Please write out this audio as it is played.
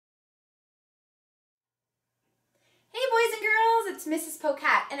it's Mrs.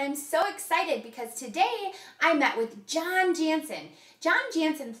 Poquette, and I'm so excited because today I met with Jon Jansen. Jon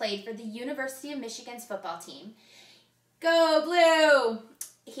Jansen played for the University of Michigan's football team. Go Blue!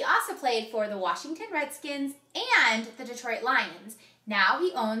 He also played for the Washington Redskins and the Detroit Lions. Now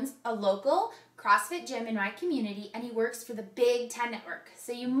he owns a local CrossFit gym in my community, and he works for the Big Ten Network,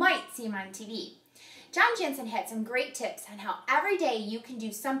 so you might see him on TV. Jon Jansen had some great tips on how every day you can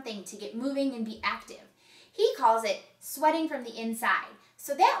do something to get moving and be active. He calls it sweating from the inside.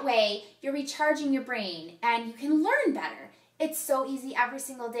 So that way you're recharging your brain and you can learn better. It's so easy every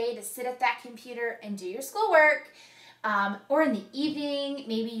single day to sit at that computer and do your schoolwork. Or in the evening,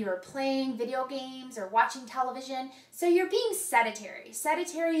 maybe you're playing video games or watching television. So you're being sedentary.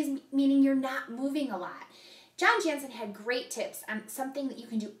 Sedentary is meaning you're not moving a lot. Jon Jansen had great tips on something that you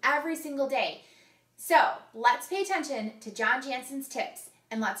can do every single day. So let's pay attention to Jon Jansen's tips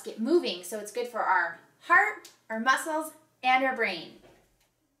and let's get moving so it's good for our heart, our muscles, and our brain.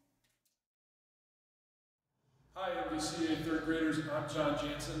 Hi MBCA third graders, I'm Jon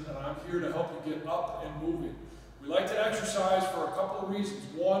Jansen and I'm here to help you get up and moving. We like to exercise for a couple of reasons.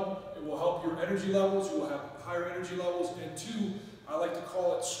 One, it will help your energy levels, you will have higher energy levels, and two, I like to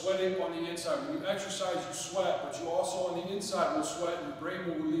call it sweating on the inside. When you exercise, you sweat, but you also on the inside will sweat and your brain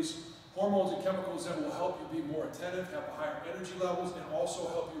will release hormones and chemicals that will help you be more attentive, have higher energy levels, and also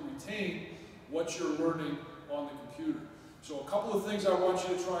help you retain what you're learning on the computer. So a couple of things I want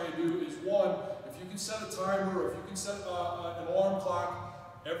you to try and do is one, if you can set a timer or if you can set an alarm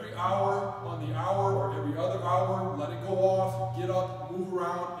clock every hour on the hour or every other hour, let it go off, get up, move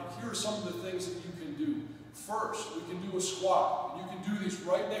around, and here are some of the things that you can do. First, we can do a squat. You can do these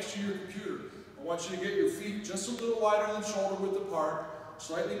right next to your computer. I want you to get your feet just a little wider than shoulder width apart,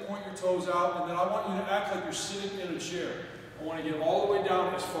 slightly point your toes out, and then I want you to act like you're sitting in a chair. I want to get all the way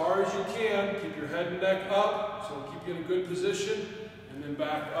down as far as you can. Keep your head and neck up, so keep you in a good position, and then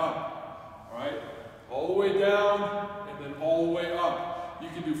back up. All right? All the way down, and then all the way up. You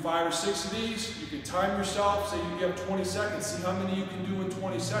can do 5 or 6 of these. You can time yourself. Say you have 20 seconds. See how many you can do in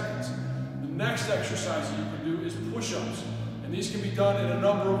 20 seconds. The next exercise that you can do is push-ups. And these can be done in a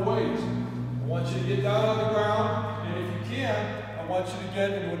number of ways. I want you to get down on the ground, and if you can, I want you to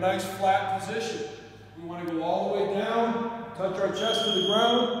get into a nice flat position. We want to go all the way down, touch our chest to the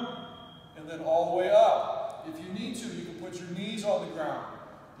ground, and then all the way up. If you need to, you can put your knees on the ground.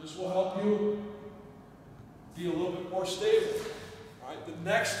 This will help you be a little bit more stable. All right? The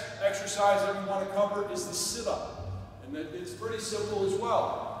next exercise that we want to cover is the sit-up. And it's pretty simple as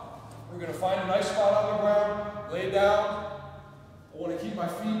well. We're going to find a nice spot on the ground, lay down. I want to keep my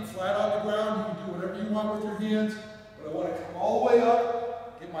feet flat on the ground. You can do whatever you want with your hands. But I want to come all the way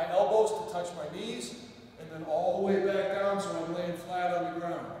up, get my elbows to touch my knees, and then all the way back down so I'm laying flat on the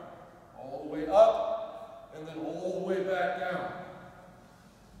ground. All the way up, and then all the way back down.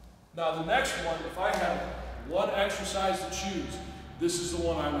 Now the next one, if I had one exercise to choose, this is the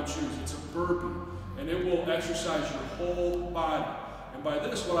one I would choose. It's a burpee, and it will exercise your whole body. And by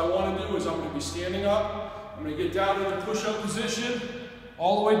this, what I want to do is I'm going to be standing up, I'm going to get down in the push-up position,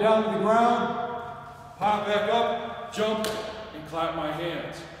 all the way down to the ground, pop back up, jump, and clap my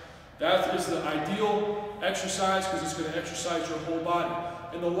hands. That is the ideal exercise because it's going to exercise your whole body.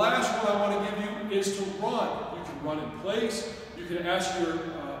 And the last one I want to give you is to run. You can run in place. You can ask your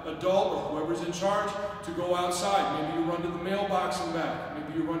adult or whoever's in charge to go outside. Maybe you run to the mailbox and back.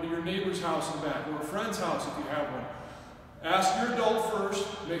 Maybe you run to your neighbor's house and back, or a friend's house if you have one. Ask your adult first.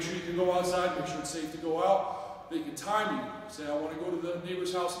 Make sure you can go outside. Make sure it's safe to go out. They can time you. Say, I want to go to the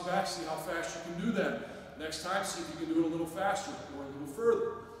neighbor's house and back. See how fast you can do that. Next time, see if you can do it a little faster or a little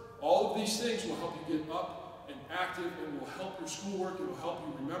further. All of these things will help you get up and active and will help your schoolwork. It will help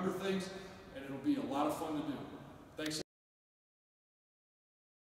you remember things, and it will be a lot of fun to do. Thanks.